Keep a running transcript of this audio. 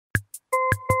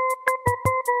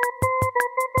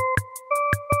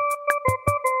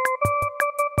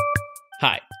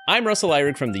I'm Russell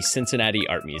Eyrig from the Cincinnati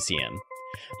Art Museum.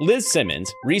 Liz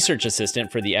Simmons, research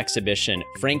assistant for the exhibition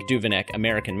Frank Duveneck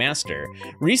American Master,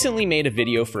 recently made a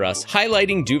video for us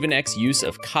highlighting Duveneck's use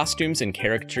of costumes and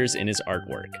caricatures in his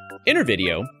artwork. In her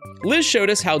video, Liz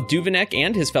showed us how Duveneck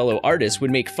and his fellow artists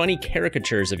would make funny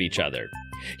caricatures of each other.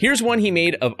 Here's one he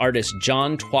made of artist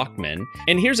John Twachtman,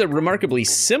 and here's a remarkably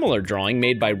similar drawing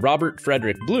made by Robert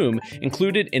Frederick Bloom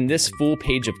included in this full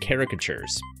page of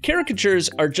caricatures.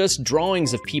 Caricatures are just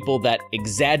drawings of people that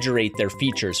exaggerate their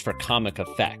features for comic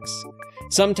effects.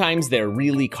 Sometimes they're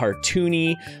really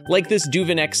cartoony, like this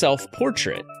Duveneck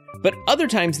self-portrait, but other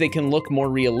times they can look more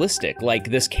realistic, like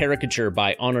this caricature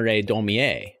by Honoré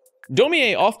Daumier.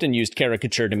 Daumier often used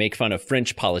caricature to make fun of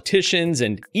French politicians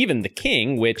and even the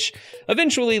king, which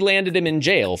eventually landed him in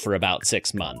jail for about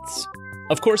 6 months.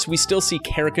 Of course, we still see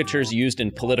caricatures used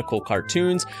in political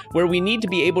cartoons where we need to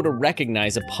be able to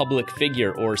recognize a public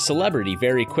figure or celebrity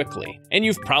very quickly. And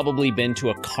you've probably been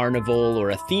to a carnival or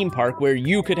a theme park where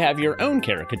you could have your own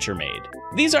caricature made.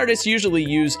 These artists usually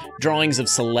use drawings of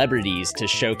celebrities to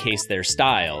showcase their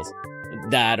styles.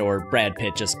 That or Brad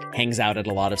Pitt just hangs out at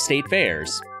a lot of state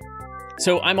fairs.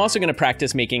 So I'm also going to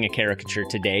practice making a caricature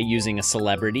today using a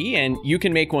celebrity, and you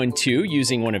can make one too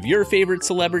using one of your favorite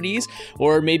celebrities,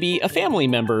 or maybe a family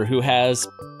member who has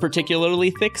particularly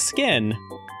thick skin.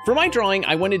 For my drawing,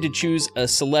 I wanted to choose a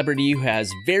celebrity who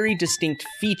has very distinct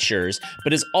features,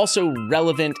 but is also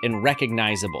relevant and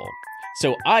recognizable.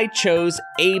 So I chose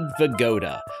Abe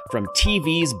Vigoda from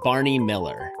TV's Barney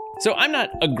Miller. So I'm not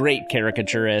a great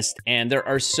caricaturist, and there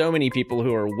are so many people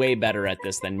who are way better at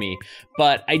this than me,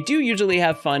 but I do usually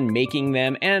have fun making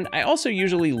them, and I also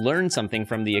usually learn something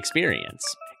from the experience.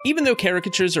 Even though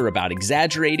caricatures are about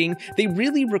exaggerating, they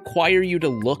really require you to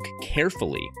look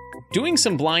carefully. Doing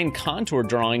some blind contour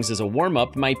drawings as a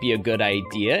warm-up might be a good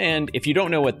idea, and if you don't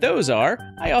know what those are,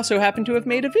 I also happen to have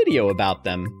made a video about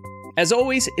them. As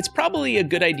always, it's probably a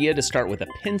good idea to start with a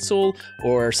pencil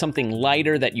or something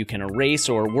lighter that you can erase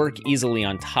or work easily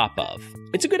on top of.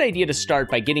 It's a good idea to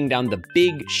start by getting down the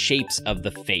big shapes of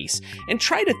the face and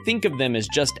try to think of them as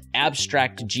just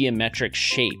abstract geometric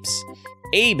shapes.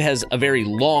 Abe has a very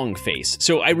long face,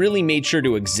 so I really made sure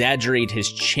to exaggerate his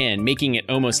chin, making it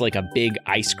almost like a big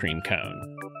ice cream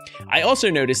cone. I also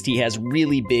noticed he has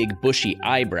really big, bushy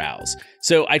eyebrows,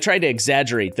 so I tried to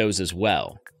exaggerate those as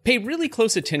well. Pay really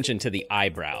close attention to the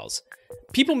eyebrows.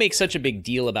 People make such a big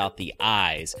deal about the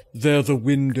eyes. They're the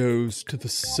windows to the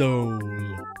soul.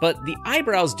 But the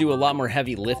eyebrows do a lot more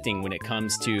heavy lifting when it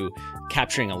comes to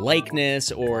capturing a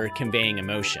likeness or conveying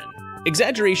emotion.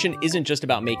 Exaggeration isn't just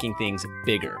about making things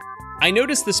bigger. I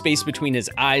noticed the space between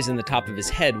his eyes and the top of his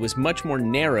head was much more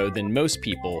narrow than most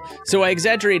people, so I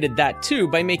exaggerated that too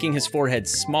by making his forehead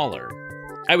smaller.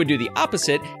 I would do the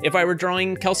opposite if I were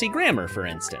drawing Kelsey Grammer, for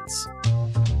instance.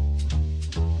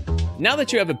 Now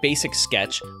that you have a basic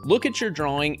sketch, look at your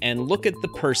drawing and look at the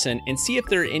person and see if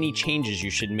there are any changes you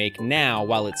should make now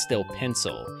while it's still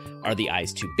pencil. Are the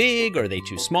eyes too big? Are they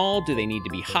too small? Do they need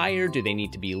to be higher? Do they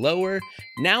need to be lower?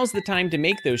 Now's the time to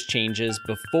make those changes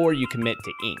before you commit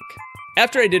to ink.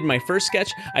 After I did my first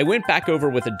sketch, I went back over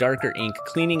with a darker ink,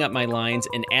 cleaning up my lines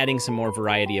and adding some more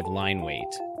variety of line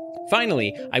weight.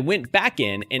 Finally, I went back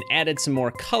in and added some more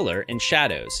color and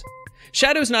shadows.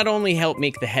 Shadows not only help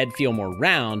make the head feel more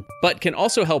round, but can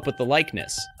also help with the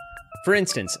likeness. For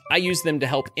instance, I use them to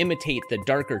help imitate the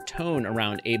darker tone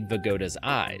around Abe Vigoda's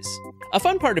eyes. A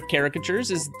fun part of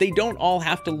caricatures is they don't all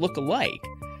have to look alike.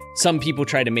 Some people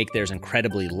try to make theirs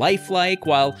incredibly lifelike,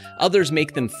 while others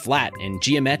make them flat and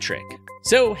geometric.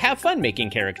 So have fun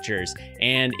making caricatures,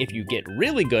 and if you get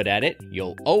really good at it,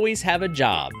 you'll always have a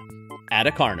job at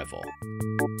a carnival.